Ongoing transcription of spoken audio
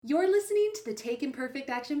You're listening to the Taken Perfect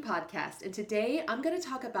Action podcast, and today I'm going to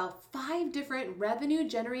talk about 5 different revenue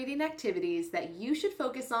generating activities that you should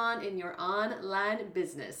focus on in your online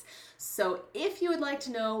business. So if you would like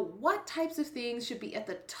to know what types of things should be at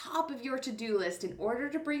the top of your to-do list in order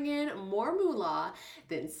to bring in more moolah,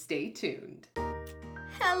 then stay tuned.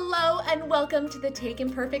 Hello and welcome to the Taken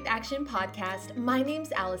Perfect Action podcast. My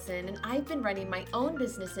name's Allison and I've been running my own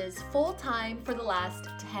businesses full-time for the last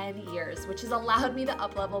 10 years, which has allowed me to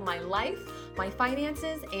up-level my life, my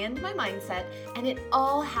finances, and my mindset, and it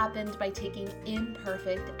all happened by taking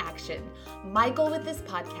imperfect action. My goal with this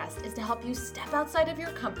podcast is to help you step outside of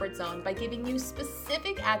your comfort zone by giving you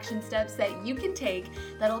specific action steps that you can take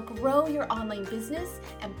that'll grow your online business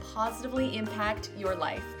and positively impact your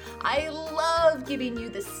life. I love giving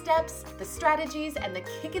you the steps, the strategies, and the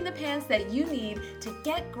kick in the pants that you need to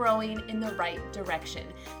get growing in the right direction.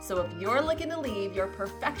 So if you're looking to leave your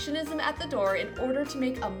perfectionism at the door in order to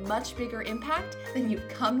make a much bigger impact, then you've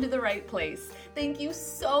come to the right place. Thank you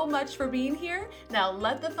so much for being here. Now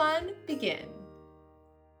let the fun begin.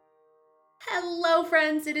 Hello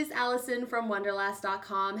friends, it is Allison from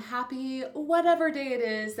Wonderlast.com. Happy whatever day it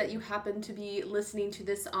is that you happen to be listening to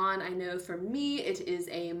this on. I know for me it is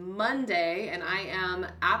a Monday and I am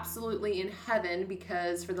absolutely in heaven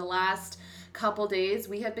because for the last couple days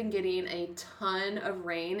we have been getting a ton of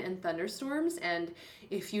rain and thunderstorms, and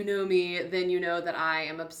if you know me then you know that I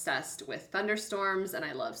am obsessed with thunderstorms and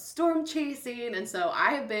I love storm chasing, and so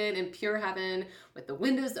I have been in pure heaven with the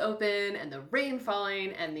windows open and the rain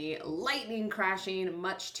falling and the lightning crashing,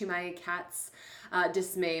 much to my cat's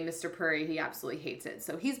dismay. Mr. Purry, he absolutely hates it.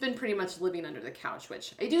 So he's been pretty much living under the couch,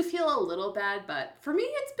 which I do feel a little bad, but for me,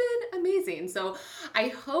 it's been amazing. So I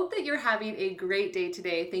hope that you're having a great day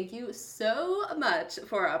today. Thank you so much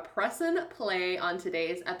for pressing play on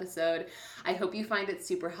today's episode. I hope you find it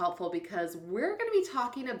super helpful because we're going to be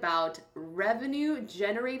talking about revenue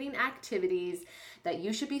generating activities that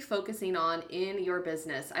you should be focusing on in your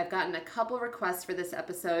business. I've gotten a couple requests for this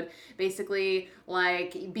episode, basically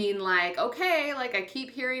like being like, okay, like I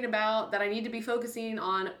keep hearing about that I need to be focusing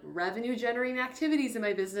on revenue generating activities in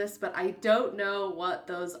my business, but I don't know what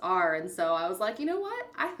those are. And so I was like, you know what?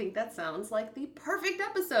 I think that sounds like the perfect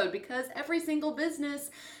episode because every single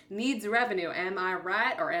business needs revenue. Am I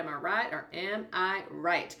right? Or am I right? Or am I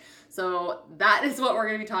right? So that is what we're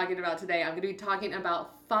going to be talking about today. I'm going to be talking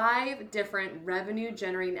about 5 different revenue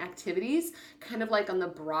generating activities, kind of like on the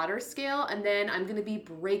broader scale. And then I'm going to be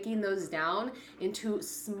breaking those down into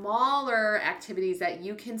smaller activities that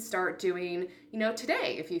you can start doing,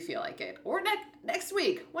 today if you feel like it, or next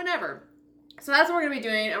week, whenever. So that's what we're going to be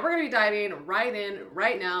doing, and we're going to be diving right in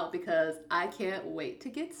right now because I can't wait to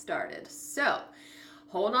get started. So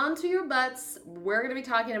hold on to your butts. We're going to be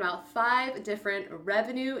talking about 5 different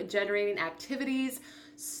revenue generating activities,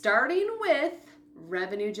 starting with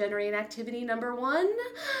revenue generating activity number 1,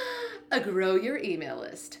 grow your email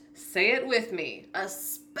list. Say it with me,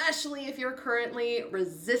 especially if you're currently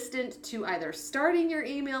resistant to either starting your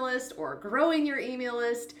email list or growing your email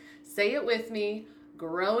list. Say it with me.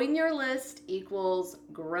 Growing your list equals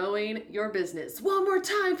growing your business. One more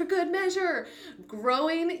time for good measure.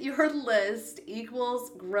 Growing your list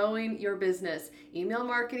equals growing your business. Email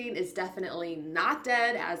marketing is definitely not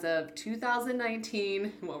dead as of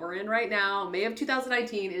 2019. What we're in right now, May of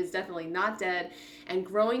 2019, is definitely not dead. And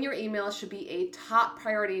growing your email should be a top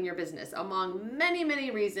priority in your business. Among many, many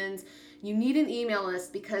reasons, you need an email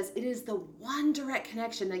list because it is the one direct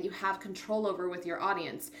connection that you have control over with your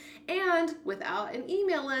audience. And without an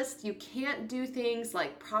email list, you can't do things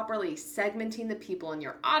like properly segmenting the people in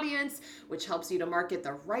your audience, which helps you to market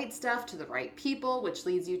the right stuff to the right people, which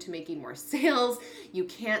leads you to making more sales. You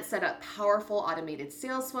can't set up powerful automated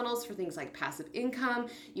sales funnels for things like passive income.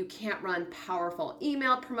 You can't run powerful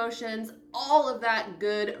email promotions, all of that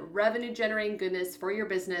good revenue generating goodness for your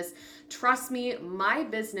business. Trust me, my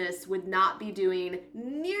business would not be doing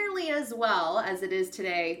nearly as well as it is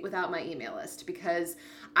today without my email list, because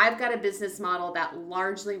I've got a business model that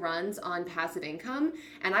largely runs on passive income,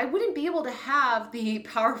 and I wouldn't be able to have the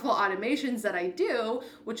powerful automations that I do,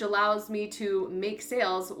 which allows me to make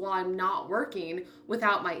sales while I'm not working,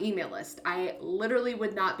 without my email list. I literally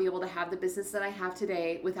would not be able to have the business that I have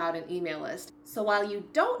today without an email list. So while you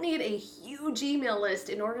don't need a huge email list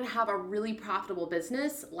in order to have a really profitable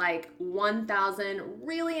business, like 1,000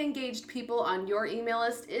 really engaged people on your email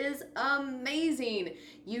list is amazing.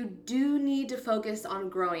 You do need to focus on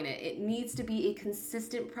growing growing it. It needs to be a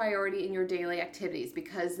consistent priority in your daily activities,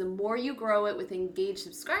 because the more you grow it with engaged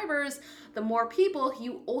subscribers, the more people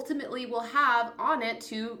you ultimately will have on it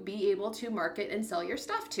to be able to market and sell your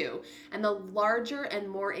stuff to. And the larger and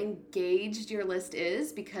more engaged your list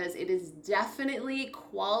is, because it is definitely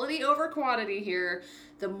quality over quantity here,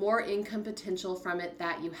 the more income potential from it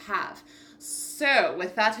that you have. So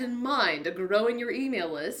with that in mind, growing your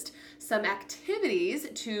email list, some activities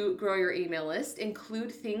to grow your email list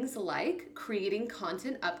include things like creating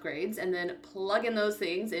content upgrades and then plugging those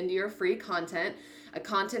things into your free content. A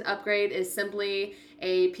content upgrade is simply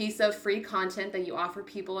a piece of free content that you offer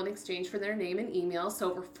people in exchange for their name and email.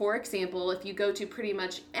 So for example, if you go to pretty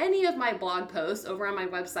much any of my blog posts over on my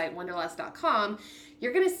website, wonderlust.com,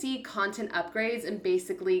 you're going to see content upgrades in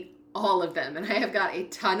basically all of them. And I have got a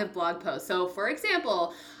ton of blog posts. So for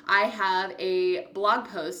example, I have a blog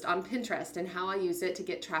post on Pinterest and how I use it to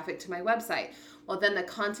get traffic to my website. Well, then the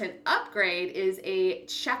content upgrade is a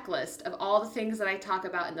checklist of all the things that I talk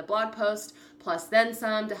about in the blog post, plus then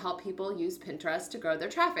some, to help people use Pinterest to grow their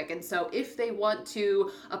traffic. And so if they want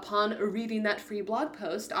to, upon reading that free blog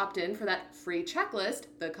post, opt in for that free checklist,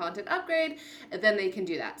 the content upgrade, then they can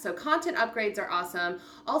do that. So content upgrades are awesome.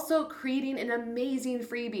 Also creating an amazing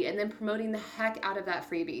freebie and then promoting the heck out of that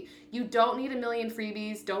freebie. You don't need a million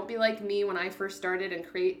freebies. Don't be like me when I first started and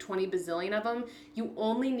create 20 bazillion of them. You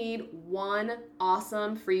only need one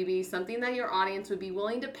awesome freebie, something that your audience would be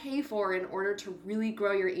willing to pay for in order to really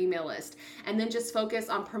grow your email list. And then just focus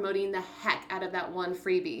on promoting the heck out of that one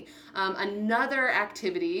freebie. Another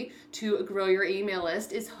activity to grow your email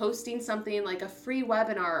list is hosting something like a free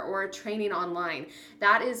webinar or a training online.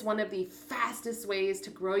 That is one of the fastest ways to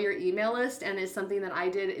grow your email list, and is something that I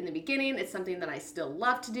did in the beginning. It's something that I still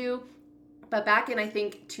love to do. But back in, I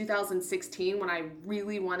think, 2016, when I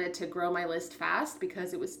really wanted to grow my list fast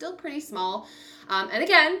because it was still pretty small. And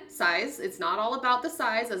again, size, it's not all about the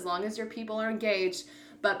size as long as your people are engaged.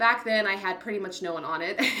 But back then I had pretty much no one on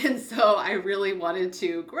it. And so I really wanted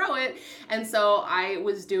to grow it. And so I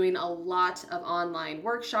was doing a lot of online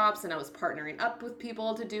workshops, and I was partnering up with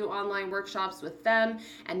people to do online workshops with them.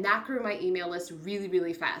 And that grew my email list really,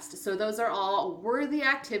 really fast. So those are all worthy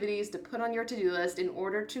activities to put on your to-do list in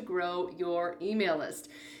order to grow your email list.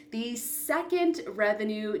 The second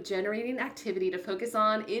revenue generating activity to focus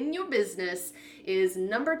on in your business is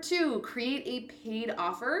number 2, create a paid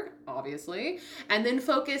offer, obviously, and then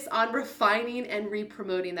focus on refining and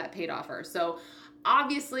re-promoting that paid offer. So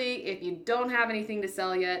obviously, if you don't have anything to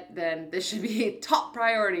sell yet, then this should be a top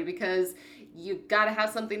priority, because you got to have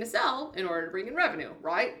something to sell in order to bring in revenue,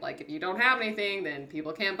 right? Like if you don't have anything, then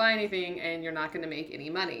people can't buy anything and you're not going to make any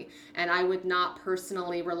money. And I would not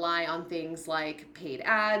personally rely on things like paid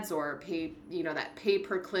ads or that pay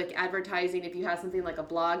per click advertising. If you have something like a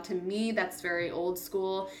blog, to me, that's very old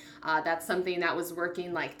school. That's something that was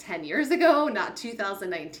working like 10 years ago, not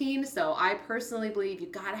 2019. So I personally believe you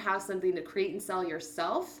got to have something to create and sell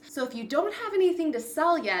yourself. So if you don't have anything to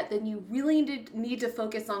sell yet, then you really need to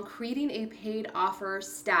focus on creating a paid offer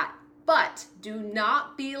stat. But do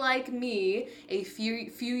not be like me a few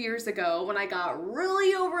years ago when I got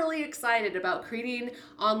really overly excited about creating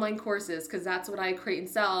online courses, because that's what I create and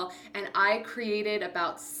sell. And I created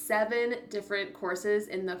about 7 different courses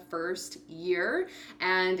in the first year,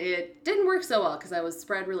 and it didn't work so well because I was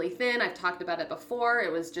spread really thin. I've talked about it before.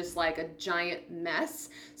 It was just like a giant mess.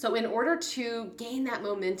 So in order to gain that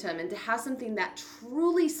momentum and to have something that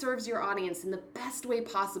truly serves your audience in the best way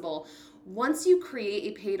possible, once you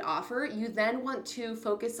create a paid offer, you then want to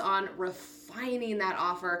focus on refining that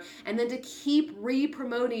offer and then to keep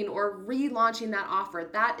re-promoting or relaunching that offer.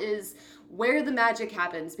 That is where the magic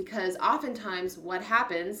happens, because oftentimes what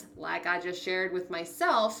happens, like I just shared with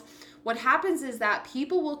myself, what happens is that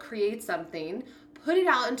people will create something, put it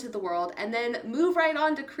out into the world, and then move right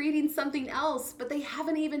on to creating something else, but they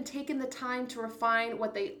haven't even taken the time to refine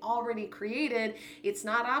what they already created. It's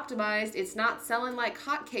not optimized, it's not selling like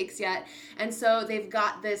hotcakes yet, and so they've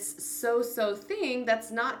got this so-so thing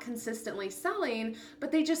that's not consistently selling,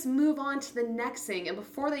 but they just move on to the next thing, and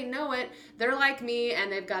before they know it, they're like me,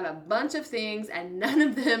 and they've got a bunch of things, and none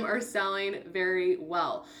of them are selling very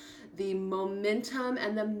well. The momentum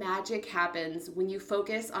and the magic happens when you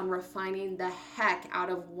focus on refining the heck out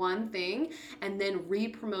of one thing and then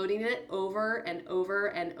re-promoting it over and over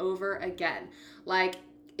and over again. Like,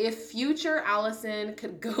 if future Allison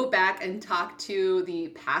could go back and talk to the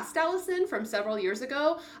past Allison from several years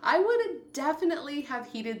ago, I would definitely have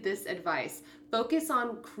heeded this advice. Focus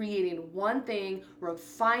on creating one thing,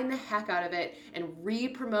 refine the heck out of it, and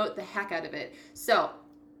re-promote the heck out of it. So,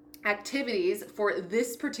 Activities for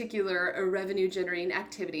this particular revenue generating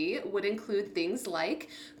activity would include things like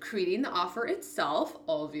creating the offer itself,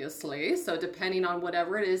 obviously. So depending on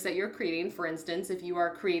whatever it is that you're creating, for instance, if you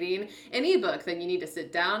are creating an ebook, then you need to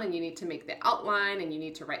sit down and you need to make the outline and you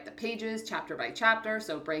need to write the pages chapter by chapter.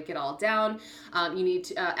 So break it all down. You need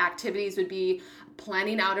to, activities would be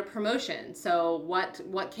planning out a promotion. So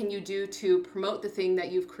what can you do to promote the thing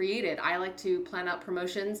that you've created? I like to plan out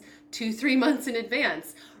promotions 2-3 months in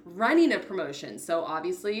advance. Running a promotion, so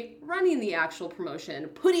obviously running the actual promotion,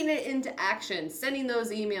 putting it into action, sending those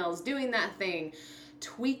emails, doing that thing,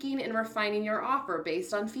 tweaking and refining your offer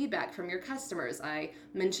based on feedback from your customers. I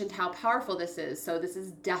mentioned how powerful this is, so this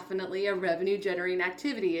is definitely a revenue generating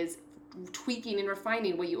activity, is tweaking and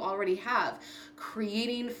refining what you already have,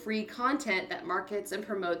 creating free content that markets and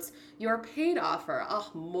promotes your paid offer.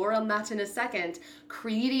 More on that in a second.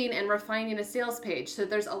 Creating and refining a sales page. So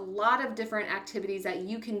there's a lot of different activities that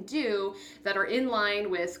you can do that are in line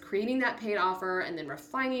with creating that paid offer and then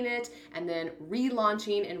refining it and then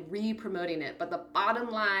relaunching and re-promoting it. But the bottom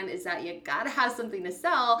line is that you gotta have something to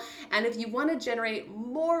sell, and if you want to generate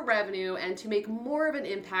more revenue and to make more of an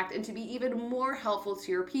impact and to be even more helpful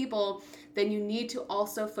to your people, then you need to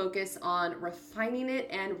also focus on refining it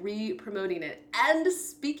and re-promoting it. And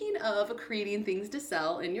speaking of creating things to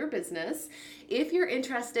sell in your business, if you're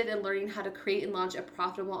interested in learning how to create and launch a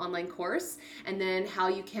profitable online course and then how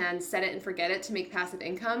you can set it and forget it to make passive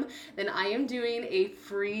income, then I am doing a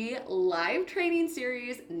free live training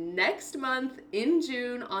series next month in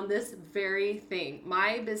June on this very thing.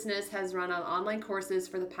 My business has run on online courses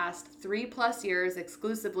for the past 3+ years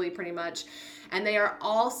exclusively, pretty much, and they are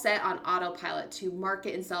all set on autopilot to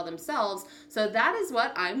market and sell themselves. So that is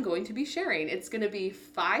what I'm going to be sharing. It's going to be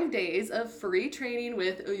 5 days of free training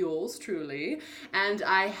with yours truly. And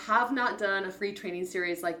I have not done a free training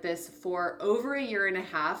series like this for over 1.5 years.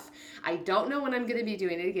 I don't know when I'm going to be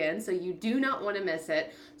doing it again, so you do not want to miss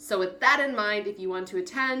it. So with that in mind, if you want to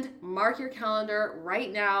attend, mark your calendar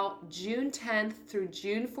right now, June 10th through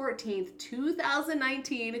June 14th,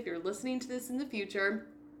 2019, if you're listening to this in the future.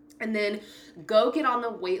 And then go get on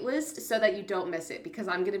the wait list so that you don't miss it, because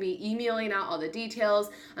I'm going to be emailing out all the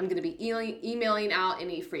details. I'm going to be emailing out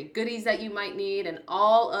any free goodies that you might need and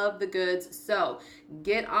all of the goods. So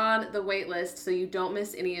get on the wait list so you don't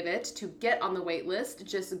miss any of it. To get on the wait list,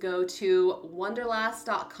 just go to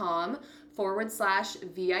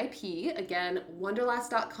wonderlast.com/VIP. Again,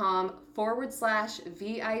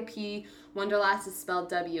 wonderlast.com/VIP. Wonderlast is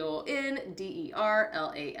spelled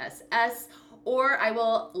WONDERLASS. Or I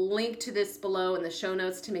will link to this below in the show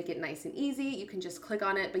notes to make it nice and easy. You can just click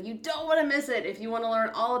on it, but you don't want to miss it if you want to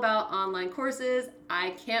learn all about online courses.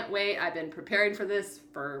 I can't wait. I've been preparing for this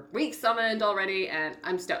for weeks on end already, and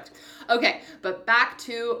I'm stoked. Okay, but back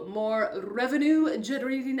to more revenue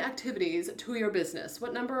generating activities to your business.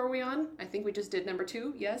 What number are we on? I think we just did number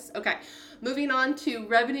 2. Yes? Okay. Moving on to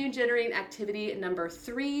revenue generating activity number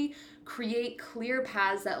 3. Create clear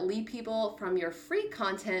paths that lead people from your free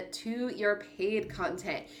content to your paid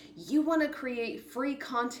content. You want to create free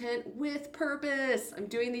content with purpose. I'm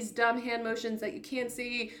doing these dumb hand motions that you can't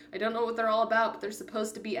see. I don't know what they're all about, but they're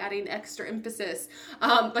supposed to be adding extra emphasis.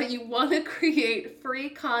 But you want to create free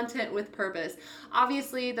content with purpose.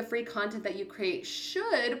 Obviously, the free content that you create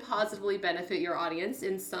should positively benefit your audience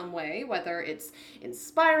in some way, whether it's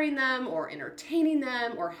inspiring them or entertaining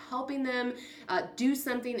them or helping them do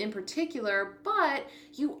something in particular. But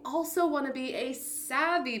you also want to be a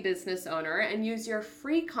savvy business owner and use your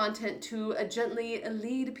free content to gently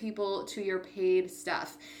lead people to your paid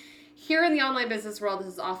stuff. Here in the online business world, this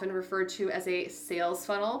is often referred to as a sales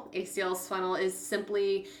funnel. A sales funnel is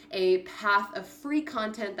simply a path of free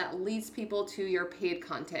content that leads people to your paid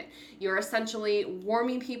content. You're essentially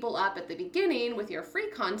warming people up at the beginning with your free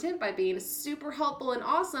content by being super helpful and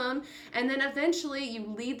awesome, and then eventually you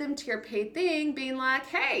lead them to your paid thing, being like,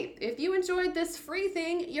 hey, if you enjoyed this free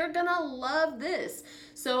thing, you're gonna love this.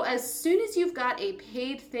 So as soon as you've got a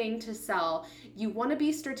paid thing to sell, you want to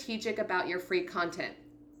be strategic about your free content.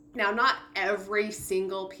 Now, not every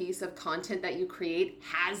single piece of content that you create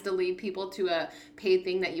has to lead people to a paid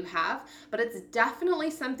thing that you have, but it's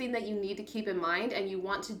definitely something that you need to keep in mind, and you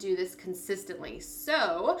want to do this consistently.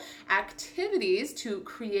 So, activities to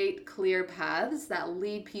create clear paths that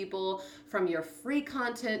lead people from your free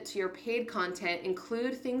content to your paid content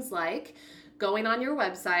include things like going on your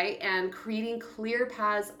website and creating clear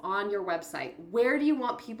paths on your website. Where do you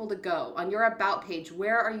want people to go? On your about page,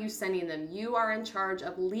 where are you sending them? You are in charge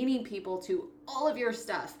of leading people to all of your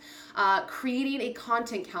stuff. Creating a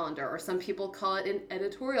content calendar, or some people call it an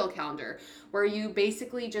editorial calendar, where you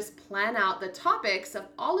basically just plan out the topics of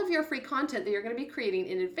all of your free content that you're going to be creating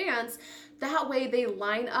in advance. That way they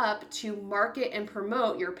line up to market and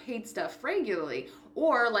promote your paid stuff regularly.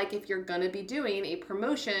 Or like if you're going to be doing a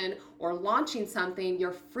promotion or launching something,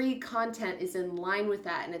 your free content is in line with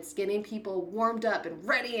that and it's getting people warmed up and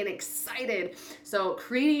ready and excited. So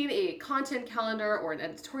creating a content calendar or an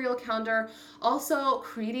editorial calendar, also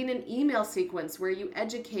creating an email sequence where you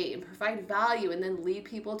educate and provide value and then lead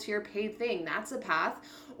people to your paid thing. That's a path.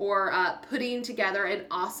 Or putting together an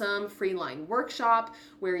awesome Freeline workshop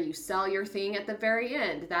where you sell your thing at the very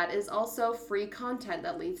end. That is also free content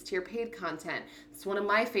that leads to your paid content. It's one of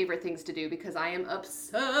my favorite things to do because I am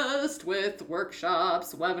obsessed with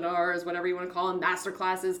workshops, webinars, whatever you want to call them,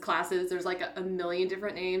 masterclasses, classes. There's like a million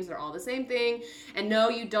different names. They're all the same thing. And no,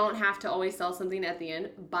 you don't have to always sell something at the end,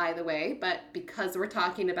 by the way, but because we're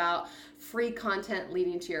talking about free content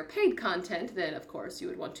leading to your paid content, then of course you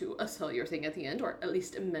would want to sell your thing at the end, or at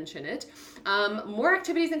least mention it. More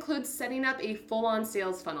activities include setting up a full-on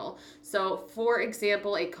sales funnel. So for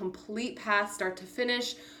example, a complete path start to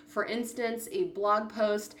finish. For instance, a blog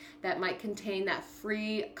post that might contain that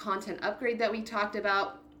free content upgrade that we talked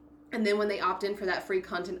about. And then when they opt in for that free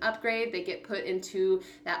content upgrade, they get put into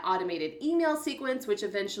that automated email sequence, which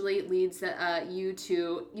eventually leads you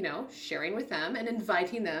to, sharing with them and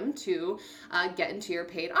inviting them to get into your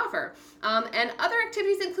paid offer. And other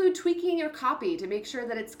activities include tweaking your copy to make sure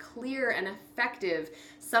that it's clear and effective.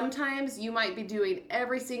 Sometimes you might be doing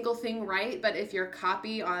every single thing right, but if your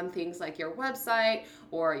copy on things like your website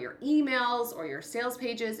or your emails or your sales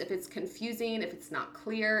pages, if it's confusing, if it's not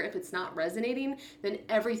clear, if it's not resonating, then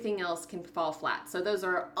everything else can fall flat. So those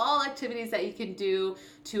are all activities that you can do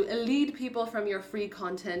to lead people from your free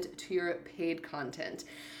content to your paid content.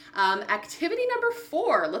 Activity number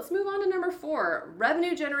 4, let's move on to number 4,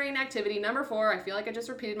 revenue generating activity number 4. I feel like I just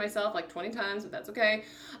repeated myself like 20 times, but that's okay,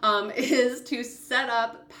 is to set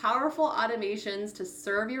up powerful automations to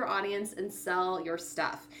serve your audience and sell your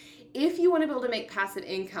stuff. If you want to be able to make passive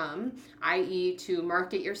income, i.e. to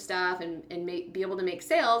market your stuff and be able to make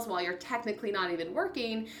sales while you're technically not even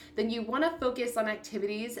working, then you want to focus on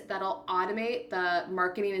activities that'll automate the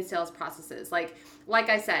marketing and sales processes. Like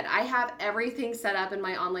I said, I have everything set up in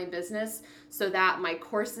my online business so that my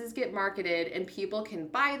courses get marketed and people can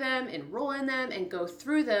buy them, enroll in them, and go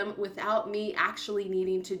through them without me actually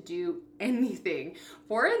needing to do anything.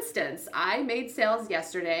 For instance, I made sales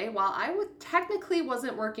yesterday while I technically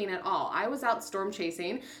wasn't working at all. I was out storm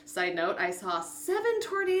chasing. Side note, I saw 7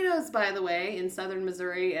 tornadoes, by the way, in southern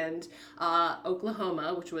Missouri and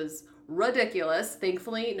Oklahoma, which was ridiculous.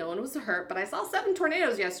 Thankfully, no one was hurt, but I saw 7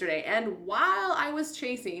 tornadoes yesterday. And while I was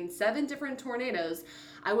chasing 7 different tornadoes,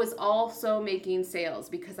 I was also making sales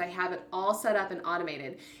because I have it all set up and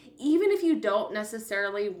automated. Even if you don't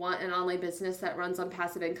necessarily want an online business that runs on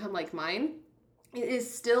passive income like mine, it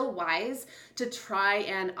is still wise to try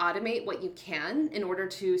and automate what you can in order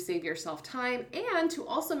to save yourself time and to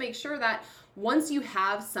also make sure that once you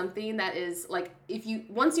have something that is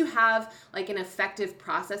once you have an effective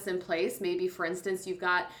process in place, maybe for instance, you've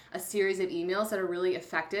got a series of emails that are really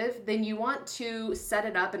effective, then you want to set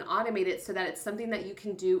it up and automate it so that it's something that you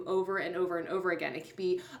can do over and over and over again. It can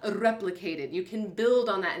be replicated. You can build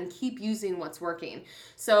on that and keep using what's working.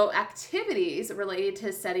 So activities related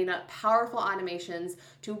to setting up powerful automations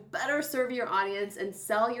to better serve your audience and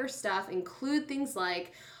sell your stuff include things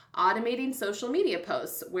like automating social media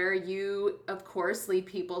posts, where you, of course, lead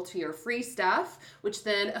people to your free stuff, which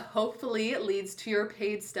then hopefully leads to your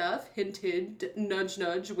paid stuff. Hint, hint, nudge,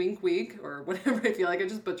 nudge, wink, wink, or whatever. I feel like I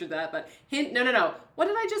just butchered that, but hint, no. What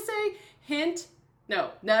did I just say? Hint,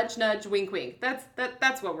 no, nudge, nudge, wink, wink.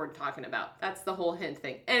 That's what we're talking about. That's the whole hint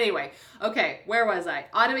thing. Anyway, okay, where was I?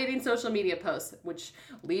 Automating social media posts, which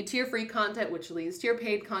lead to your free content, which leads to your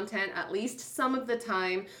paid content, at least some of the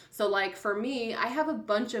time. So for me, I have a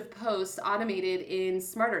bunch of posts automated in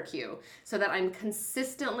SmarterQueue so that I'm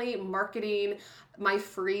consistently marketing my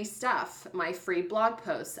free stuff, my free blog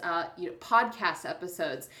posts, podcast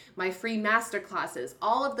episodes, my free masterclasses,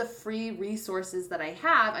 all of the free resources that I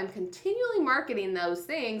have. I'm continually marketing those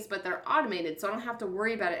things, but they're automated, so I don't have to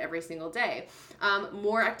worry about it every single day.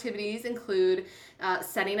 More activities include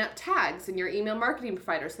setting up tags in your email marketing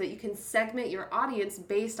provider so that you can segment your audience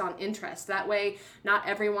based on interest. That way, not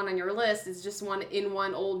everyone on your list is just one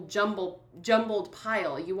old jumbled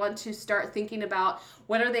pile. You want to start thinking about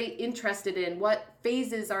what are they interested in? What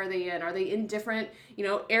phases are they in? Are they in different,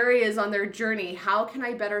 areas on their journey? How can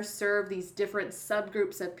I better serve these different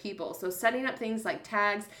subgroups of people? So setting up things like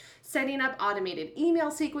tags, setting up automated email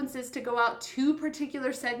sequences to go out to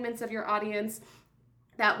particular segments of your audience.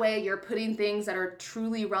 That way you're putting things that are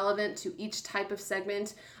truly relevant to each type of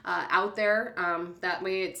segment out there. That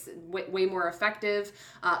way it's way more effective.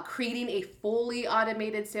 Creating a fully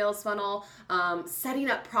automated sales funnel, setting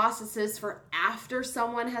up processes for after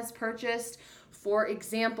someone has purchased. For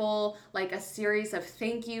example, like a series of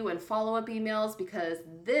thank you and follow-up emails, because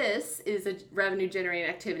this is a revenue generating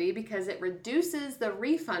activity because it reduces the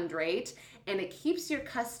refund rate and it keeps your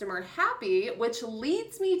customer happy, which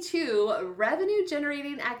leads me to revenue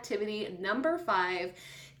generating activity number 5.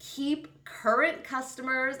 Keep current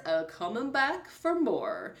customers coming back for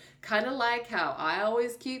more. Kind of like how I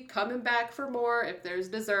always keep coming back for more. If there's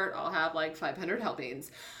dessert, I'll have like 500 helpings.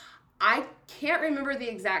 I can't remember the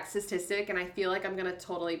exact statistic, and I feel like I'm going to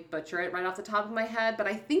totally butcher it right off the top of my head, but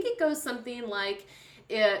I think it goes something like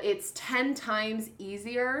it's 10 times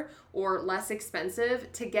easier or less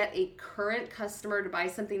expensive to get a current customer to buy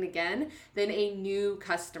something again than a new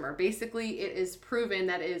customer. Basically, it is proven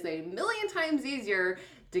that it is a million times easier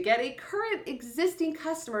to get a current existing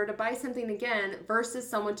customer to buy something again versus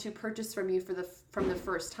someone to purchase from you from the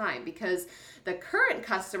first time, because the current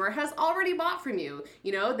customer has already bought from you.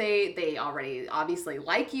 You know, they already obviously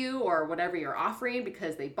like you or whatever you're offering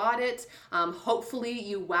because they bought it. Hopefully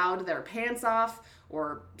you wowed their pants off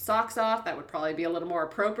or socks off. That would probably be a little more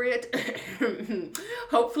appropriate.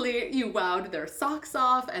 Hopefully you wowed their socks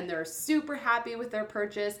off and they're super happy with their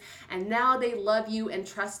purchase, and now they love you and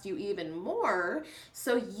trust you even more.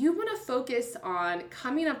 So you want to focus on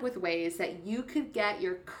coming up with ways that you could get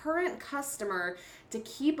your current customer to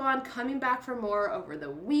keep on coming back for more over the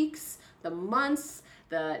weeks, the months,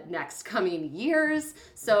 the next coming years.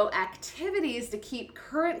 So activities to keep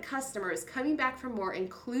current customers coming back for more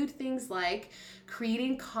include things like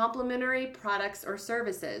creating complementary products or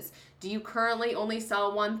services. Do you currently only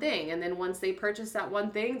sell one thing? And then once they purchase that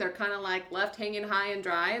one thing, they're kind of like left hanging high and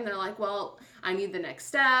dry, and they're like, well, I need the next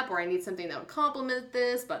step, or I need something that would complement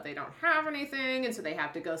this, but they don't have anything, and so they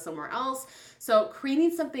have to go somewhere else. So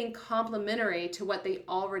creating something complementary to what they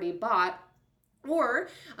already bought. Or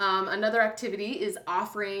another activity is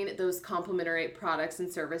offering those complementary products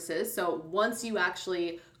and services. So once you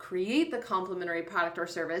actually create the complementary product or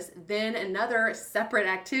service, then another separate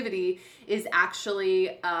activity is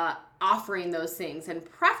actually offering those things, and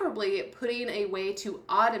preferably putting a way to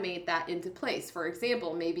automate that into place. For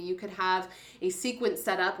example, maybe you could have a sequence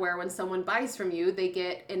set up where when someone buys from you, they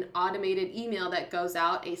get an automated email that goes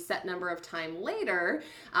out a set number of time later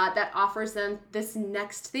that offers them this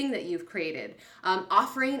next thing that you've created.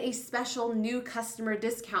 Offering a special new customer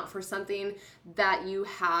discount for something that you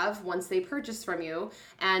have once they purchase from you.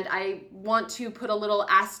 And I want to put a little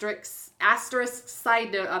asterisk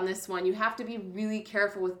side note on this one. You have to be really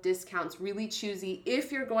careful with discounts, really choosy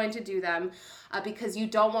if you're going to do them, because you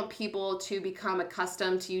don't want people to become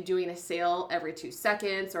accustomed to you doing a sale every 2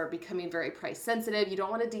 seconds or becoming very price sensitive. You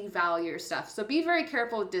don't want to devalue your stuff. So be very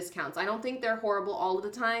careful with discounts. I don't think they're horrible all of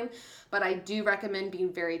the time, but I do recommend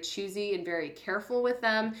being very choosy and very careful with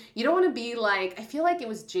them. You don't want to be like, I feel like it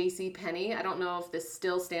was JCPenney. I don't know if this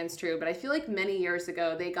still stands true, but I feel like many years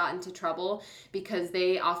ago they got into trouble because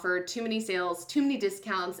they offered too many sales, too many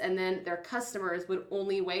discounts, and then their customers would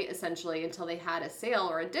only wait essentially until they had a sale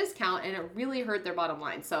or a discount, and it really hurt their bottom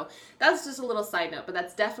line. So that's just a little side note, but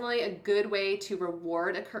that's definitely a good way to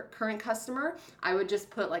reward a current customer. I would just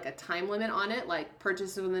put like a time limit on it, like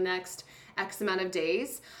purchase within the next X amount of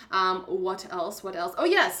days. What else? Oh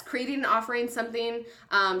yes, creating and offering something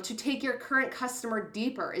to take your current customer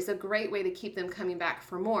deeper is a great way to keep them coming back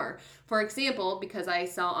for more. For example, because I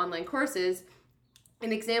sell online courses,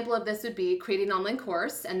 an example of this would be creating an online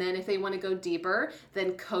course, and then if they want to go deeper,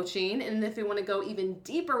 then coaching, and if they want to go even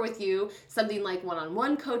deeper with you, something like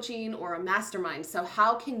one-on-one coaching or a mastermind. So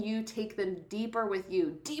how can you take them deeper with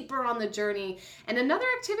you, deeper on the journey? And another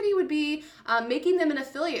activity would be making them an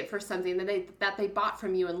affiliate for something that they bought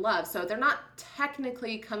from you and love. So they're not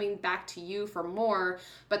technically coming back to you for more,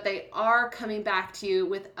 but they are coming back to you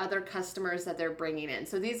with other customers that they're bringing in.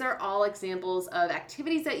 So these are all examples of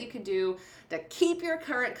activities that you could do to keep your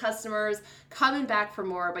current customers coming back for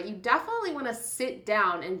more, but you definitely want to sit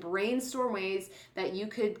down and brainstorm ways that you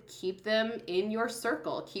could keep them in your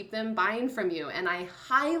circle, keep them buying from you. And I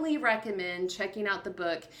highly recommend checking out the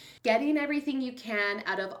book, Getting Everything You Can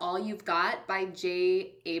Out of All You've Got by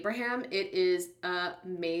Jay Abraham. It is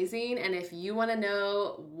amazing. And if you want to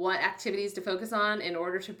know what activities to focus on in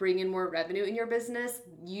order to bring in more revenue in your business,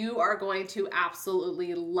 you are going to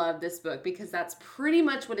absolutely love this book, because that's pretty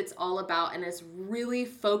much what it's all about. And it's really really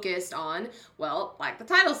focused on, well, like the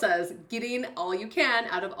title says, getting all you can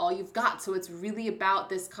out of all you've got. So it's really about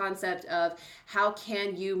this concept of how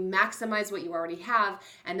can you maximize what you already have,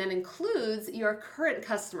 and that includes your current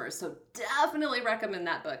customers. So definitely recommend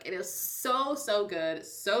that book. It is so, so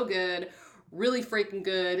good, really freaking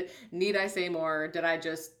good. Need I say more? Did I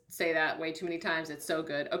just say that way too many times? It's so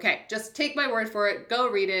good. Okay, just take my word for it. Go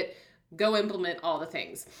read it. Go implement all the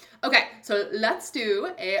things. Okay, so let's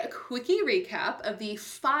do a quickie recap of the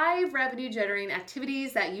 5 revenue generating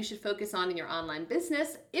activities that you should focus on in your online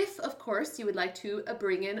business if, of course, you would like to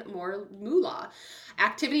bring in more moolah.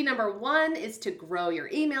 Activity number 1 is to grow your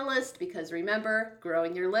email list, because remember,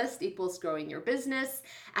 growing your list equals growing your business.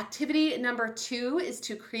 Activity number 2 is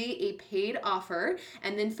to create a paid offer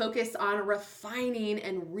and then focus on refining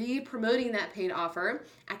and re-promoting that paid offer.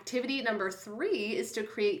 Activity number 3 is to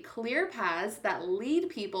create clear paths that lead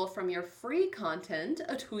people from your free content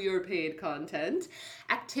to your paid content.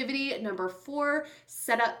 Activity number 4,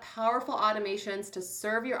 set up powerful automations to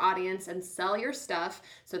serve your audience and sell your stuff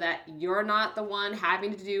so that you're not the one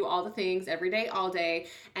having to do all the things every day, all day.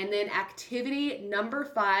 And then activity number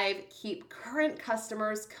 5, keep current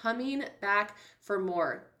customers coming back for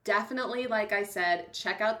more. Definitely, like I said,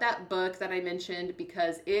 check out that book that I mentioned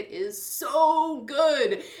because it is so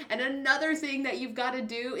good. And another thing that you've got to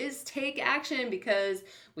do is take action, because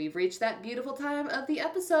we've reached that beautiful time of the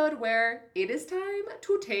episode where it is time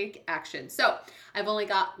to take action. So I've only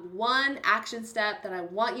got one action step that I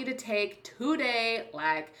want you to take today,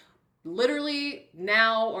 like literally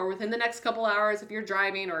now or within the next couple hours if you're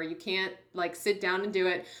driving or you can't like sit down and do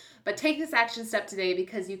it. But take this action step today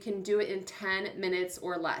because you can do it in 10 minutes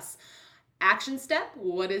or less. Action step,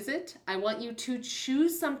 what is it? I want you to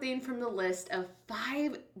choose something from the list of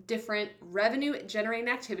 5 different revenue generating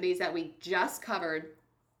activities that we just covered.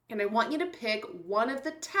 And I want you to pick one of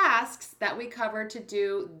the tasks that we covered to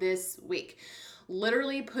do this week.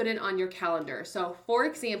 Literally put it on your calendar. So for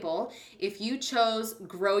example, if you chose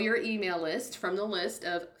grow your email list from the list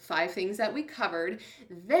of 5 things that we covered,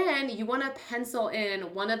 then you want to pencil in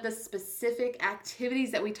one of the specific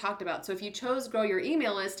activities that we talked about. So if you chose grow your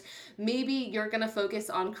email list, maybe you're going to focus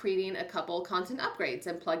on creating a couple content upgrades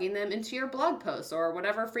and plugging them into your blog posts or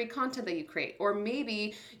whatever free content that you create. Or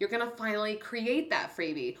maybe you're going to finally create that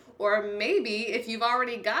freebie. Or maybe if you've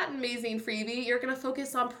already got an amazing freebie, you're going to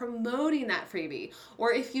focus on promoting that freebie.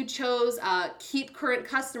 Or if you chose keep current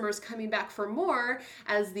customers coming back for more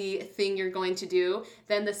as the thing you're going to do,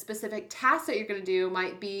 then the specific task that you're going to do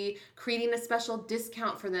might be creating a special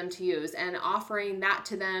discount for them to use and offering that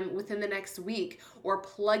to them within the next week, or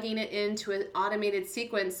plugging it into an automated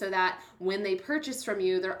sequence so that when they purchase from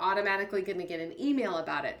you, they're automatically going to get an email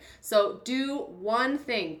about it. So do one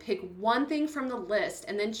thing, pick one thing from the list,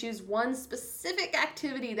 and then choose one specific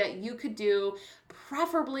activity that you could do,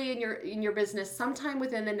 preferably in your business sometime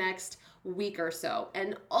within the next week or so.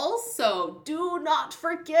 And also, do not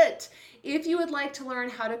forget, if you would like to learn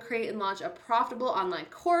how to create and launch a profitable online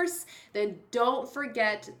course, then don't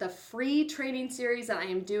forget the free training series that I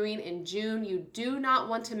am doing in June. You do not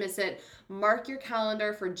want to miss it. Mark your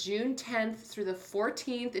calendar for June 10th through the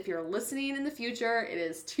 14th. If you're listening in the future, it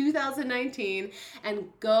is 2019, and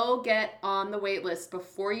go get on the wait list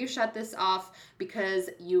before you shut this off, because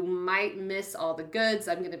you might miss all the goods.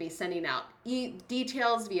 I'm going to be sending out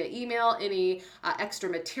details via email, any extra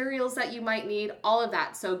materials that you might need, all of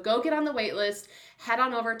that. So go get on the wait list. Head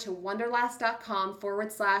on over to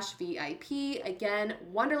wonderlast.com/VIP. Again,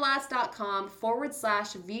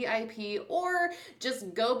 wonderlast.com/VIP, or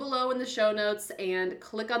just go below in the show notes and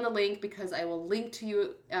click on the link, because I will link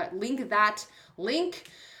that link.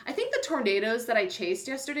 I think the tornadoes that I chased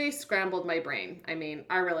yesterday scrambled my brain. I mean,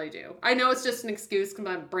 I really do. I know it's just an excuse because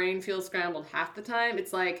my brain feels scrambled half the time.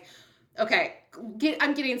 It's like, okay,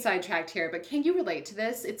 I'm getting sidetracked here, but can you relate to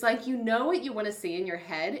this? It's like you know what you want to say in your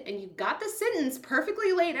head, and you got the sentence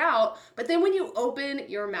perfectly laid out, but then when you open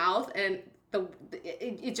your mouth and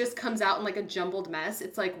it just comes out in like a jumbled mess.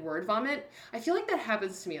 It's like word vomit. I feel like that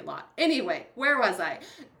happens to me a lot. Anyway, where was I?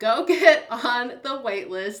 Go get on the wait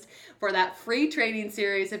list for that free training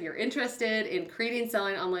series if you're interested in creating,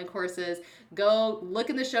 selling online courses. Go look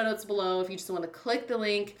in the show notes below if you just want to click the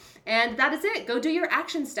link. And that is it. Go do your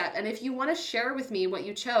action step. And if you want to share with me what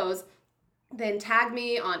you chose, then tag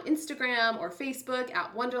me on Instagram or Facebook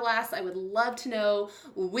at Wonderlast. I would love to know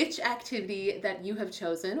which activity that you have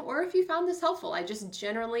chosen or if you found this helpful. I just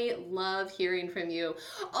generally love hearing from you.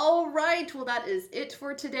 All right, well, that is it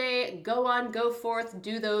for today. Go on, go forth,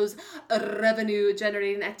 do those revenue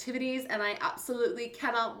generating activities, and I absolutely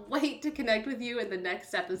cannot wait to connect with you in the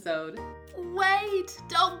next episode. Wait,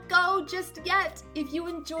 don't go just yet. If you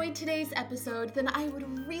enjoyed today's episode, then I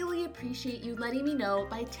would really appreciate you letting me know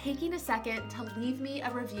by taking a second to leave me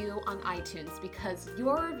a review on iTunes, because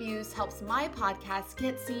your reviews helps my podcast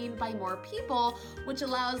get seen by more people, which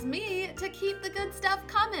allows me to keep the good stuff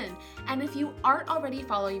coming. And if you aren't already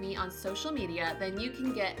following me on social media, then you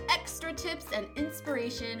can get extra tips and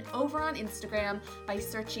inspiration over on Instagram by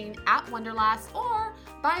searching @Wonderlast or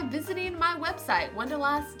by visiting my website,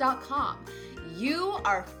 wonderlast.com. You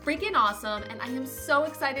are freaking awesome, and I am so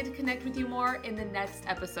excited to connect with you more in the next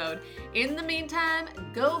episode. In the meantime,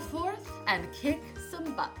 go forth and kick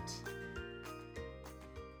some butt.